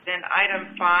Then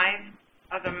item 5,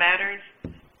 other matters,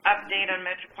 update on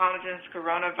Metropolitan's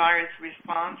coronavirus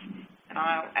response, and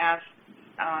I'll ask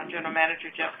General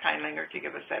Manager Jeff Kindlinger to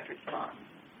give us that response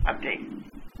update.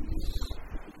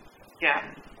 Yeah.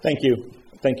 Thank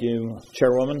you,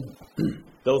 Chairwoman.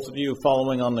 Those of you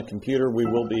following on the computer, we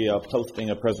will be posting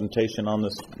a presentation on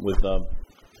this with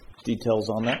details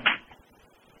on that.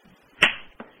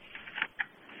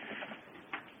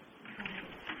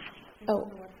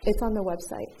 Oh, it's on the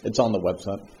website. It's on the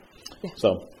website. Yeah.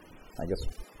 So I guess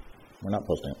we're not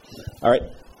posting it. All right.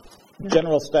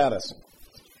 General status.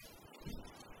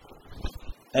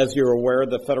 As you're aware,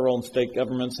 the federal and state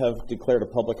governments have declared a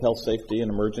public health safety and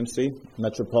emergency.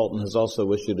 Metropolitan has also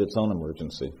issued its own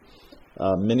emergency.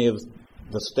 Many of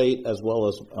the state, as well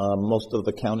as most of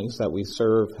the counties that we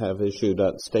serve, have issued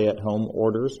stay-at-home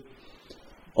orders.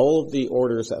 All of the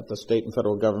orders at the state and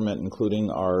federal government, including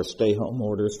our stay-home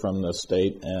orders from the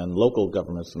state and local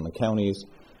governments in the counties,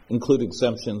 include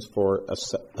exemptions for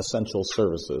essential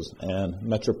services, and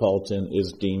Metropolitan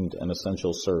is deemed an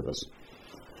essential service.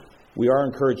 We are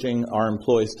encouraging our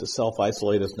employees to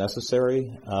self-isolate as necessary.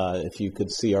 If you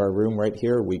could see our room right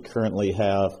here, we currently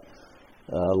have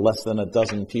less than a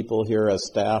dozen people here as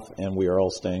staff, and we are all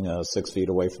staying 6 feet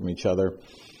away from each other.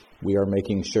 We are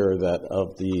making sure that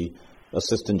of the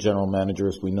assistant general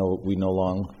managers, we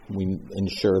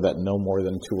ensure that no more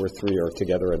than 2 or 3 are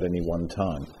together at any one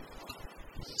time.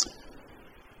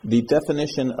 The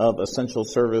definition of essential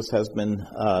service has been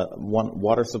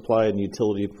water supply and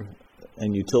utility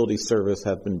service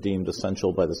have been deemed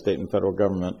essential by the state and federal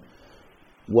government.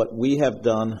 What we have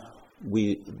done,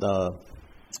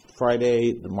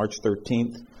 Friday, March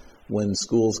 13th, when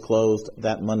schools closed,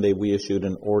 that Monday we issued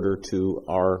an order to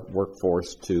our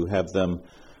workforce to have them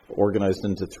organized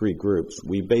into 3 groups.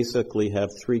 We basically have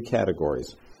 3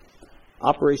 categories.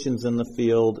 Operations in the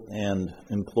field and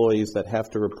employees that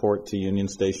have to report to Union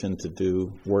Station to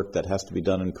do work that has to be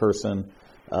done in person.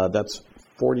 That's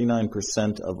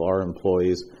 49% of our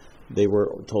employees. They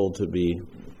were told to be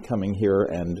coming here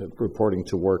and reporting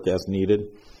to work as needed.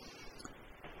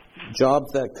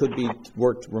 Jobs that could be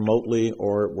worked remotely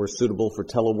or were suitable for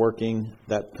teleworking,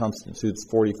 that constitutes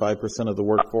 45% of the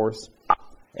workforce,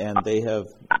 and they have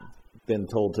been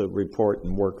told to report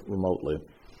and work remotely.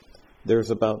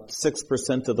 There's about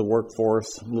 6% of the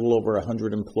workforce, a little over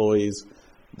 100 employees,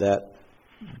 that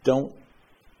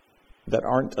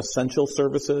aren't essential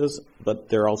services, but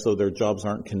their jobs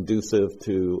aren't conducive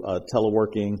to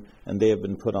teleworking, and they have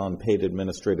been put on paid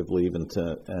administrative leave and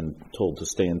told to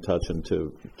stay in touch and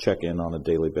to check in on a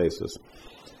daily basis.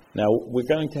 Now, we're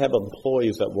going to have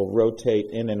employees that will rotate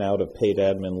in and out of paid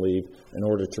admin leave in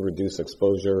order to reduce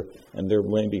exposure, and there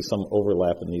may be some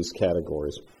overlap in these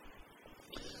categories.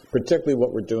 Particularly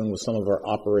what we're doing with some of our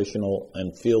operational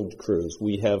and field crews.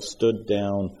 We have stood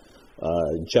down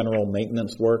general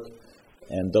maintenance work,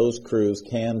 and those crews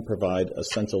can provide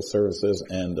essential services,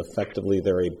 and effectively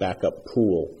they're a backup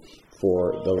pool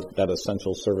for that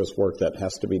essential service work that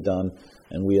has to be done.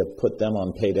 And we have put them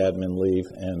on paid admin leave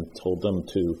and told them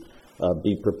to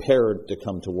be prepared to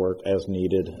come to work as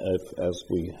needed as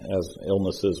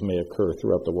illnesses may occur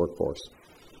throughout the workforce.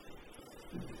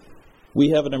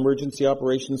 We have an emergency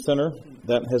operations center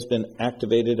that has been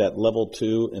activated at level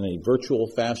 2 in a virtual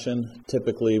fashion.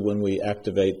 Typically, when we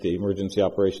activate the emergency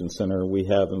operations center, we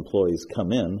have employees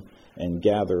come in and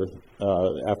gather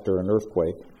after an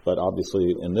earthquake. But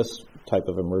obviously, in this type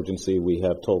of emergency, we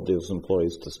have told those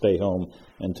employees to stay home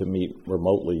and to meet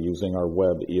remotely using our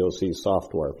web EOC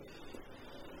software.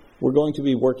 We're going to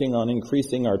be working on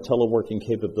increasing our teleworking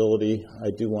capability.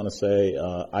 I do want to say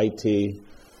IT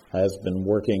has been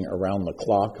working around the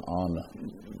clock on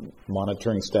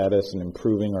monitoring status and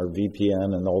improving our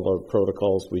VPN and all the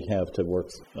protocols we have to work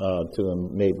to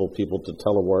enable people to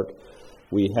telework.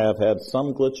 We have had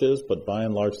some glitches, but by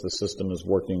and large the system is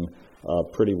working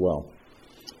pretty well.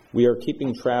 We are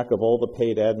keeping track of all the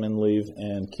paid admin leave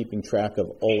and keeping track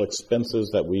of all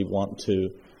expenses that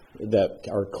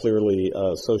are clearly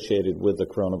associated with the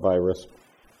coronavirus.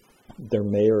 There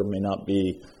may or may not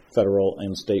be federal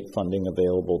and state funding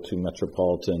available to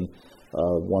Metropolitan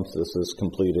once this is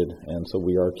completed, and so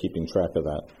we are keeping track of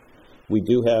that. We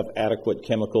do have adequate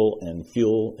chemical and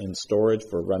fuel in storage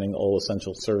for running all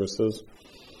essential services.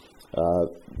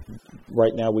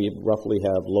 Right now we roughly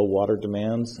have low water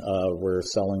demands. We're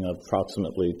selling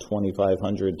approximately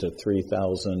 2,500 to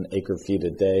 3,000 acre feet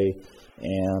a day,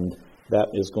 and that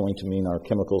is going to mean our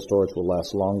chemical storage will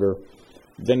last longer.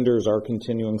 Vendors are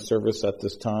continuing service at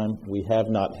this time. We have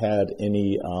not had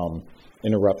any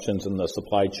interruptions in the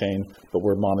supply chain, but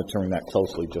we're monitoring that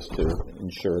closely just to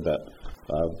ensure that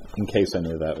in case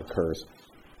any of that occurs.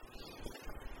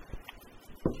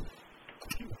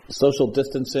 Social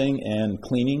distancing and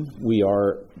cleaning. We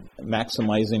are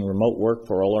maximizing remote work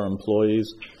for all our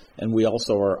employees, and we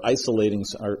also are isolating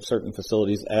our certain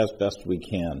facilities as best we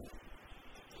can.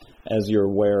 As you're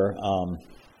aware,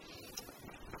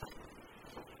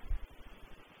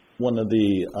 one of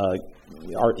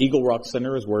our Eagle Rock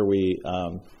Center is where we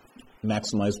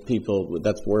maximize people.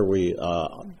 That's where we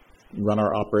run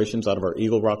our operations out of our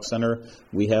Eagle Rock Center.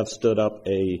 We have stood up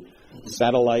a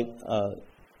satellite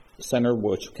center,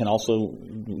 which can also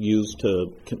use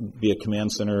to be a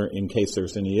command center in case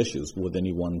there's any issues with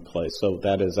any one place. So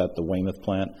that is at the Weymouth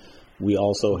plant. We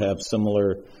also have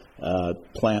similar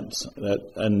plants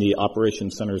in the operation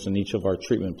centers in each of our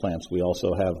treatment plants. We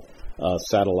also have a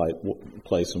satellite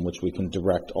place in which we can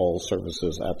direct all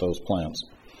services at those plants.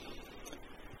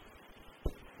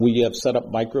 We have set up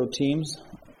micro teams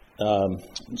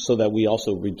so that we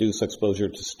also reduce exposure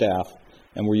to staff.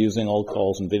 And we're using all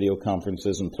calls and video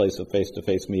conferences in place of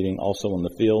face-to-face meeting also in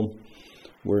the field.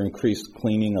 We're increased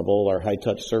cleaning of all our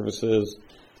high-touch services.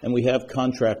 And we have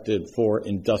contracted for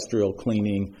industrial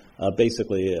cleaning,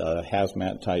 basically a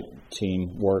hazmat-type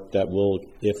team work that will,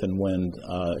 if and when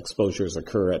exposures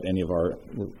occur at any of our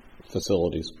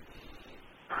facilities.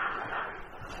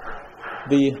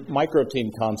 The micro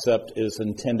team concept is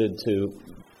intended to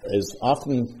is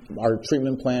often our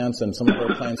treatment plants and some of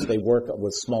our plants, they work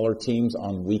with smaller teams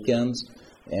on weekends.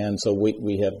 And so what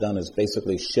we have done is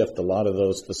basically shift a lot of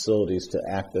those facilities to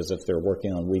act as if they're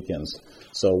working on weekends.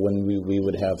 So when we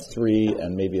would have 3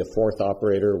 and maybe a 4th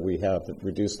operator, we have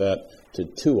reduced that to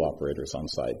 2 operators on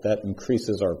site. That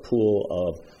increases our pool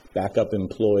of backup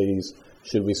employees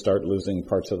should we start losing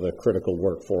parts of the critical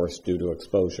workforce due to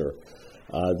exposure.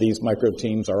 These micro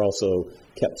teams are also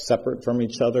kept separate from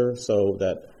each other so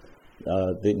that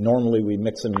normally we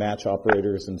mix and match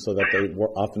operators, and so that they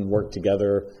often work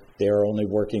together. They are only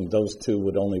working, those 2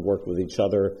 would only work with each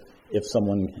other. If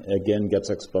someone, again, gets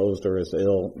exposed or is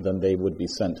ill, then they would be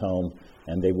sent home,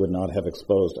 and they would not have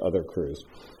exposed other crews.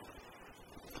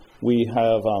 We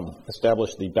have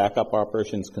established the backup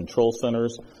operations control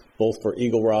centers, both for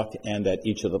Eagle Rock and at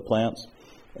each of the plants.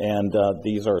 And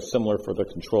these are similar for the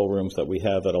control rooms that we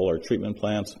have at all our treatment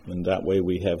plants, and that way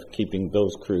we have keeping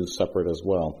those crews separate as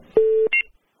well.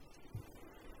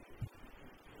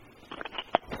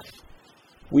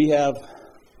 We have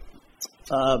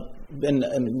been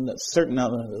a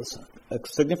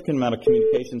significant amount of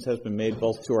communications has been made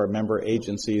both to our member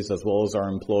agencies as well as our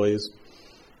employees.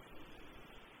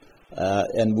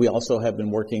 And we also have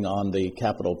been working on the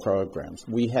capital programs.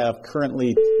 We have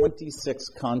currently 26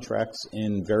 contracts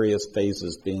in various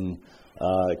phases being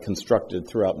constructed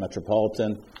throughout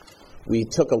Metropolitan. We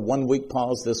took a 1-week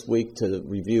pause this week to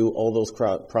review all those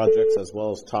projects as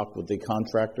well as talk with the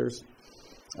contractors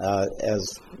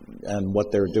and what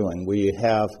they're doing.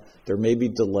 There may be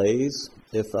delays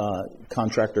if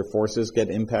contractor forces get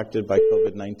impacted by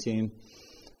COVID-19.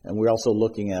 And we're also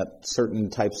looking at certain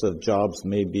types of jobs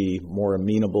may be more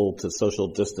amenable to social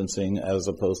distancing as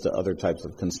opposed to other types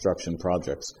of construction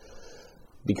projects.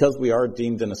 Because we are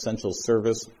deemed an essential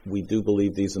service, we do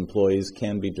believe these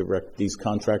these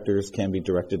contractors can be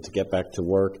directed to get back to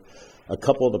work. A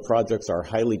couple of the projects are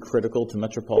highly critical to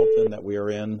Metropolitan that we are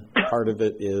in. Part of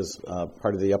it is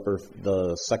part of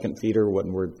the second feeder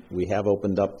when we have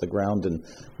opened up the ground, and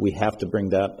we have to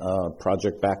bring that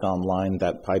project back online,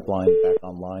 that pipeline back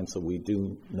online, so we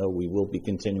do know we will be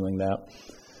continuing that.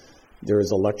 There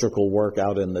is electrical work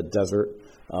out in the desert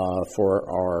for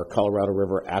our Colorado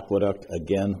River Aqueduct.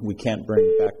 Again, we can't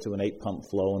bring back to an 8-pump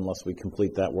flow unless we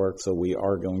complete that work, so we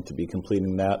are going to be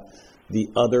completing that. The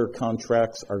other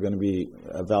contracts are going to be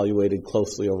evaluated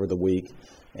closely over the week,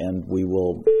 and we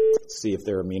will see if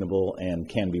they're amenable and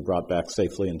can be brought back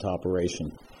safely into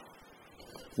operation.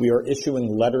 We are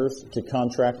issuing letters to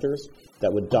contractors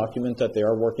that would document that they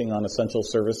are working on essential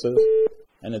services,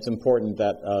 and it's important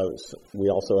that we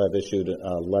also have issued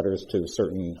letters to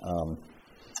certain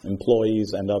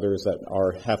employees and others that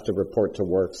have to report to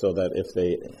work, so that if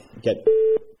they get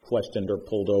questioned or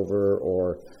pulled over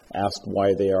or asked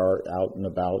why they are out and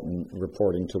about and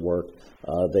reporting to work,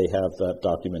 they have that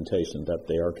documentation that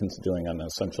they are doing an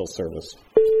essential service.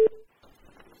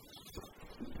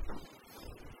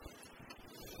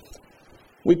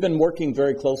 We've been working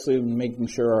very closely in making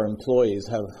sure our employees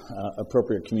have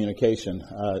appropriate communication.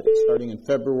 Starting in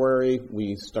February,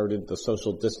 we started the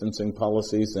social distancing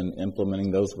policies and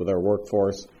implementing those with our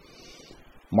workforce.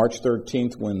 March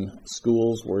 13th, when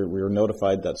we were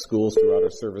notified that schools throughout our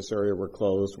service area were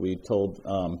closed, we told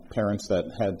parents that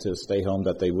had to stay home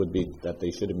that they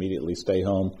should immediately stay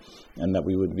home, and that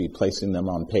we would be placing them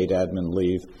on paid admin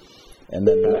leave. And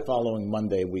then that following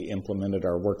Monday, we implemented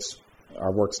our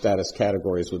our work status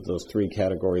categories with those 3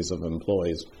 categories of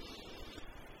employees.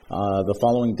 The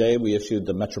following day, we issued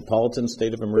the Metropolitan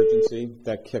State of Emergency.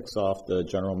 That kicks off the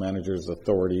general manager's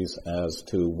authorities as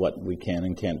to what we can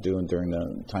and can't do during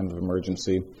the time of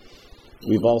emergency.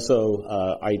 We've also,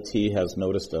 IT has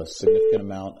noticed a significant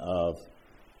amount of,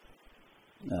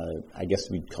 I guess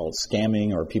we'd call it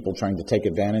scamming, or people trying to take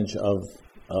advantage of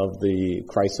the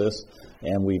crisis,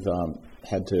 and we've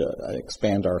had to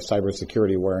expand our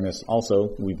cybersecurity awareness.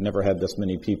 Also, we've never had this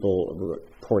many people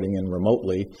reporting in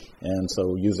remotely, and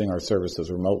so using our services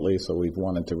remotely, so we've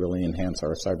wanted to really enhance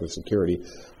our cybersecurity.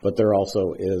 But there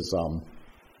also is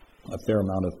a fair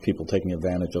amount of people taking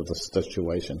advantage of the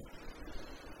situation.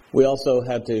 We also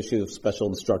had to issue special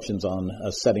instructions on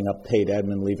setting up paid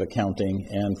admin leave accounting,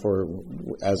 and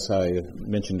as I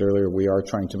mentioned earlier, we are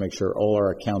trying to make sure all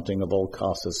our accounting of all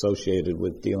costs associated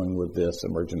with dealing with this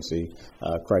emergency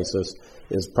crisis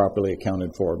is properly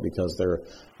accounted for, because there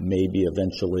may be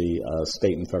eventually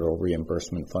state and federal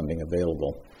reimbursement funding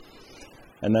available.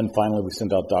 And then finally, we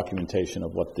sent out documentation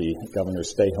of what the governor's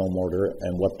stay-home order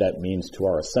and what that means to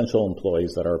our essential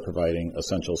employees that are providing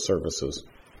essential services.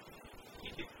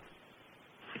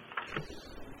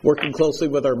 Working closely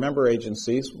with our member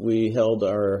agencies, we held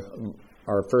our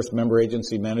first member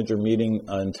agency manager meeting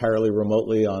entirely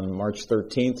remotely on March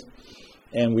 13th,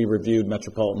 and we reviewed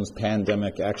Metropolitan's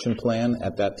pandemic action plan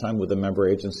at that time with the member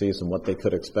agencies and what they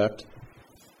could expect.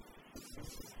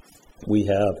 We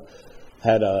have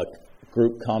had a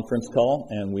group conference call,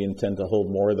 and we intend to hold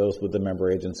more of those with the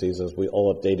member agencies as we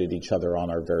all updated each other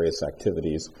on our various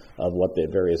activities of what the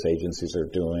various agencies are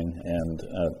doing, and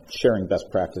sharing best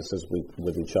practices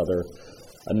with each other.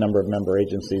 A number of member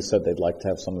agencies said they'd like to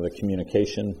have some of the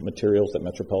communication materials that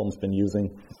Metropolitan's been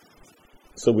using.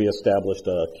 So we established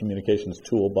a communications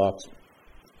toolbox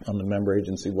on the member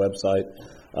agency website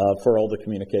for all the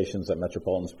communications that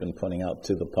Metropolitan's been putting out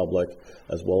to the public,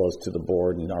 as well as to the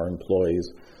board and our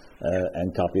employees,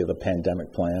 and copy of the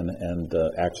pandemic plan and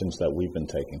actions that we've been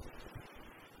taking.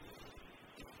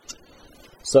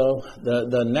 So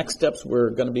the next steps, we're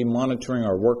going to be monitoring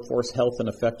our workforce health and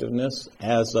effectiveness.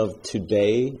 As of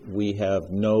today, we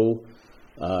have no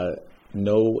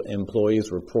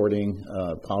employees reporting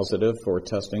positive for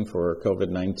testing for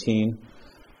COVID-19,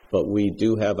 but we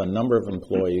do have a number of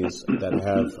employees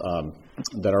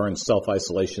that are in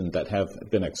self-isolation that have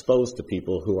been exposed to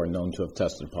people who are known to have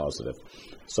tested positive.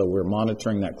 So we're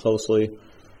monitoring that closely.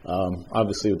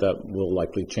 Obviously, that will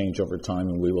likely change over time,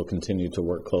 and we will continue to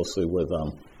work closely with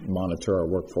monitor our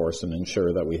workforce and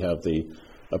ensure that we have the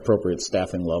appropriate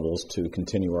staffing levels to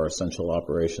continue our essential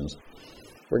operations.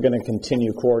 We're going to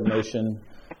continue coordination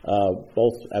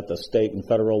both at the state and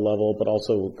federal level, but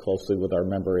also closely with our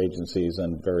member agencies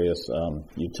and various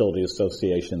utility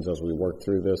associations as we work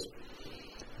through this.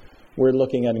 We're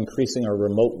looking at increasing our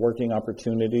remote working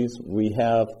opportunities. We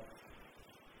have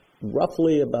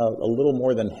roughly about a little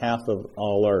more than half of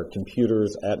all our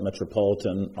computers at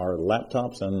Metropolitan are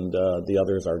laptops, and the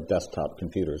others are desktop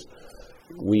computers.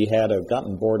 We had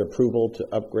gotten board approval to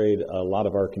upgrade a lot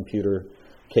of our computer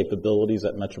capabilities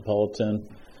at Metropolitan.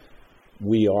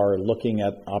 We are looking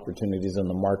at opportunities in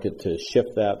the market to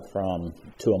shift that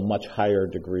to a much higher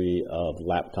degree of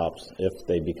laptops if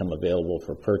they become available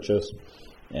for purchase.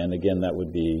 And again, that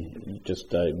would be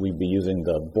we'd be using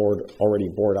the already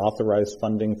board authorized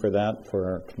funding for that for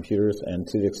our computers, and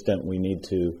to the extent we need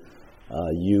to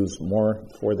use more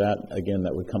for that, again,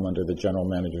 that would come under the general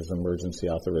manager's emergency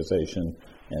authorization,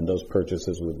 and those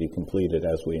purchases would be completed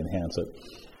as we enhance it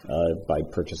by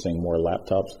purchasing more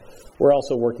laptops. We're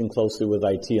also working closely with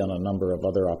IT on a number of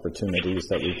other opportunities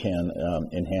that we can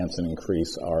enhance and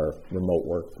increase our remote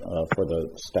work for the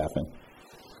staffing.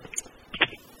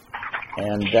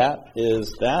 And that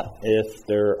is that. If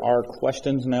there are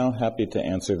questions now, happy to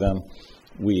answer them.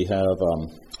 We have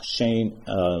Shane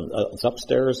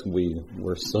upstairs.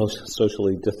 We're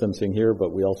socially distancing here,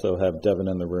 but we also have Devin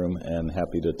in the room, and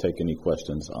happy to take any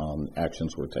questions on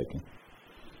actions we're taking.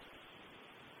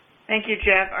 Thank you,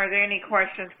 Jeff. Are there any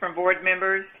questions from board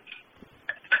members?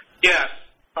 Yes.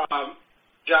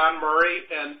 John Murray.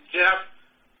 And Jeff,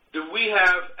 do we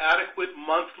have adequate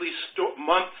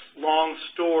months-long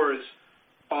stores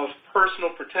of personal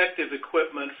protective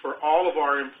equipment for all of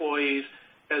our employees,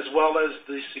 as well as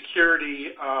the security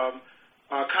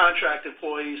contract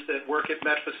employees that work at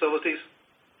Met facilities?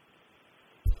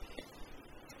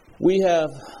 We have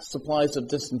supplies of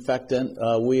disinfectant.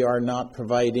 We are not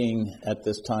providing at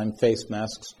this time face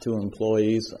masks to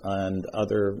employees and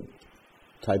other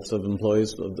types of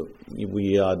employees.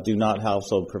 We do not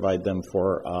also provide them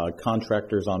for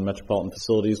contractors on metropolitan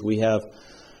facilities. We have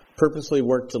purposely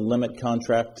worked to limit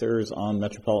contractors on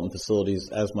metropolitan facilities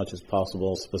as much as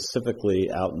possible,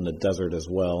 specifically out in the desert as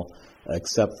well,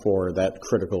 except for that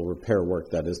critical repair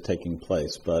work that is taking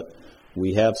place. But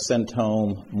we have sent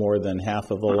home more than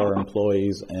half of all our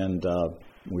employees, and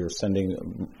we're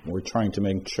trying to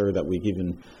make sure that we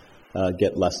even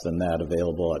get less than that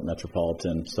available at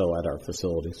Metropolitan, so at our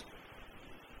facilities.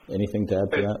 Anything to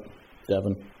add to that,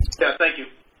 Devin? Yeah, thank you.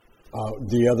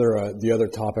 The other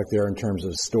topic there in terms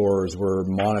of stores, we're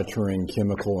monitoring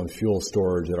chemical and fuel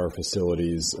storage at our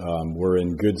facilities. We're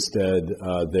in good stead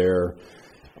there.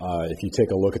 If you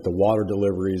take a look at the water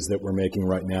deliveries that we're making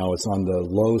right now, it's on the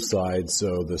low side,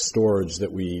 so the storage that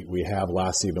we have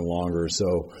lasts even longer.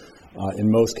 So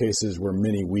in most cases, we're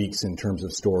many weeks in terms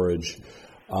of storage.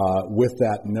 With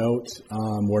that note,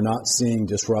 we're not seeing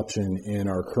disruption in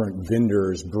our current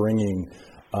vendors bringing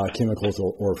chemicals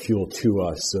or fuel to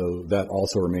us, so that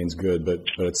also remains good, but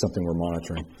it's something we're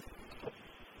monitoring.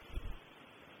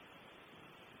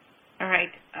 All right.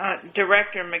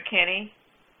 Director McKinney.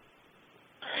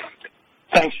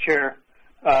 Thanks, Chair.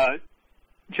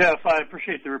 Jeff, I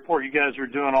appreciate the report. You guys are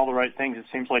doing all the right things, it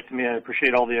seems like to me. I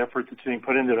appreciate all the effort that's being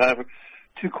put into it. I have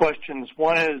two questions.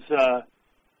 One is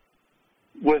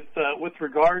with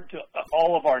regard to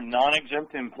all of our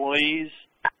non-exempt employees,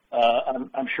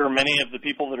 I'm sure many of the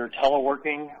people that are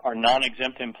teleworking are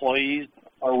non-exempt employees.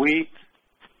 Are we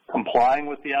complying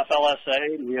with the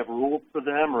FLSA? Do we have rules for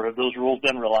them, or have those rules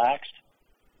been relaxed?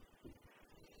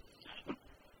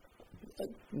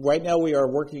 Right now we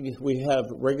have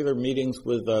regular meetings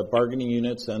with bargaining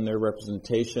units and their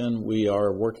representation. We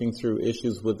are working through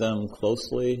issues with them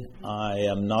closely. I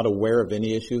am not aware of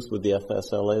any issues with the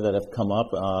FSLA that have come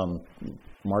up.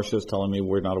 Marcia's telling me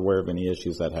we're not aware of any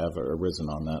issues that have arisen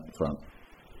on that front.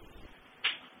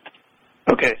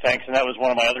 Okay, thanks. And that was one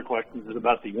of my other questions, is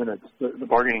about the units, the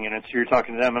bargaining units. You're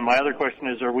talking to them. And my other question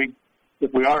is,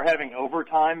 if we are having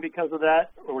overtime because of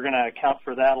that, we're going to account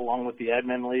for that along with the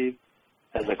admin leave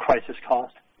as a crisis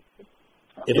cost?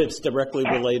 If it's directly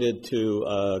related to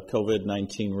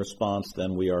COVID-19 response,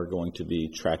 then we are going to be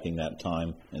tracking that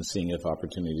time and seeing if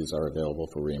opportunities are available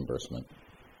for reimbursement.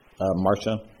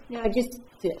 Marcia? No,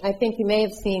 I think you may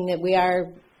have seen that we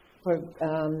are, for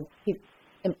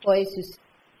employees who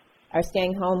are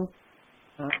staying home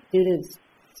due to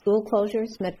school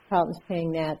closures, Metropolitan's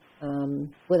paying that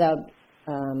without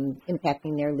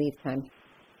impacting their leave time.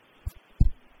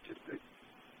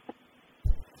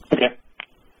 Okay.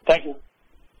 Thank you.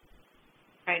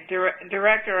 All right,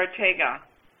 Director Ortega.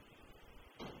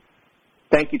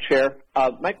 Thank you, Chair.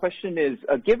 My question is,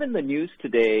 given the news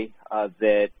today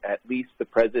that at least the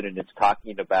President is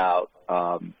talking about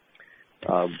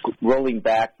rolling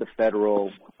back the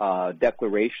federal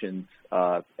declarations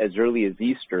as early as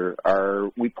Easter, are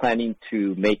we planning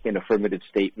to make an affirmative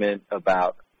statement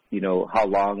about, how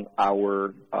long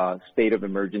our state of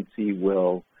emergency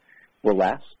will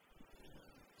last?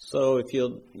 So if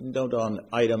you'll note on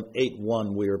item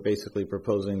 8.1, we are basically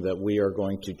proposing that we are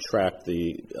going to track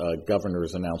the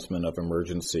governor's announcement of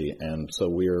emergency, and so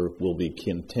we'll be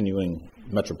continuing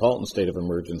metropolitan state of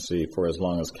emergency for as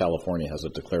long as California has a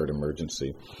declared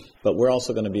emergency. But we're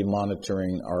also going to be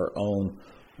monitoring our own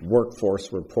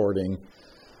workforce reporting,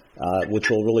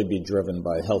 which will really be driven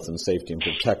by health and safety and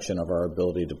protection of our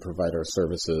ability to provide our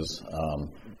services.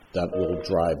 That will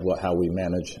drive how we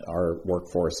manage our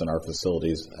workforce and our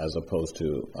facilities, as opposed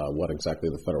to what exactly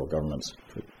the federal government's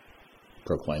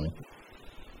proclaiming.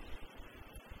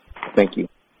 Thank you.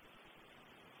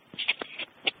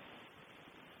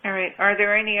 All right. Are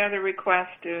there any other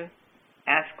requests to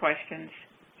ask questions?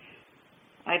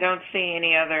 I don't see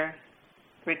any other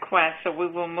requests, so we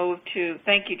will move to,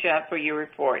 thank you, Jeff, for your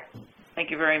report.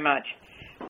 Thank you very much.